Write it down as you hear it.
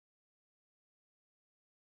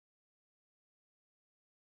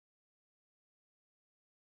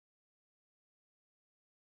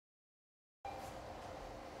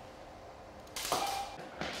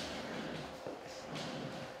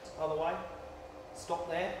the way. Stop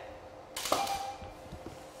there.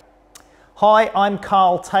 Hi, I'm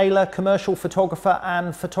Karl Taylor, commercial photographer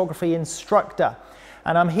and photography instructor.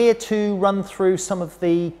 And I'm here to run through some of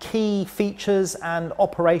the key features and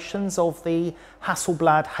operations of the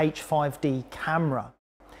Hasselblad H5D camera.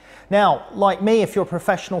 Now, like me, if you're a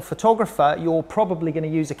professional photographer, you're probably going to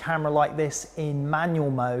use a camera like this in manual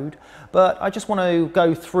mode, but I just want to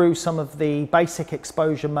go through some of the basic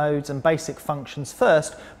exposure modes and basic functions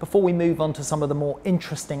first before we move on to some of the more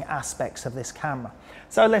interesting aspects of this camera.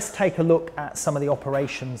 So let's take a look at some of the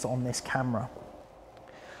operations on this camera.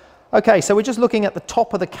 Okay, so we're just looking at the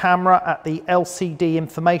top of the camera at the LCD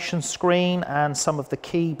information screen and some of the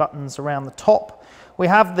key buttons around the top. We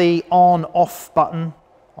have the on-off button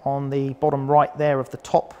on the bottom right there of the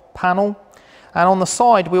top panel, and on the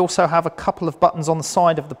side we also have a couple of buttons on the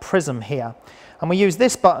side of the prism here, and we use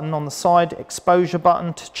this button on the side, exposure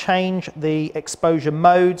button, to change the exposure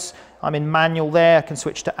modes. I'm in manual there. I can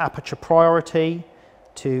switch to aperture priority,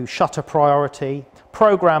 to shutter priority,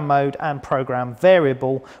 program mode and program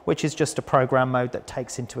variable, which is just a program mode that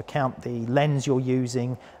takes into account the lens you're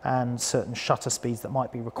using and certain shutter speeds that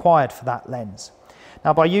might be required for that lens.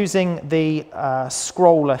 Now, by using the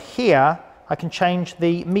scroller here, I can change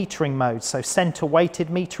the metering mode. So center weighted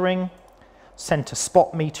metering, center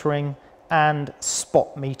spot metering, and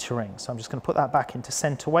spot metering. So I'm just going to put that back into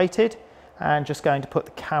center weighted and just going to put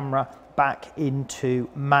the camera back into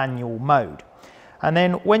manual mode. And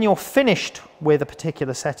then when you're finished with a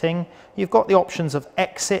particular setting, you've got the options of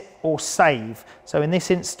exit or save. So in this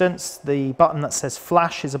instance, the button that says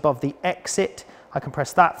flash is above the exit. I can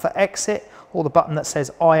press that for exit, or the button that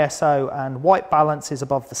says ISO and white balance is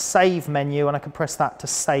above the save menu, and I can press that to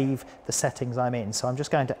save the settings I'm in. So I'm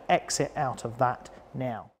just going to exit out of that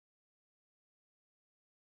now.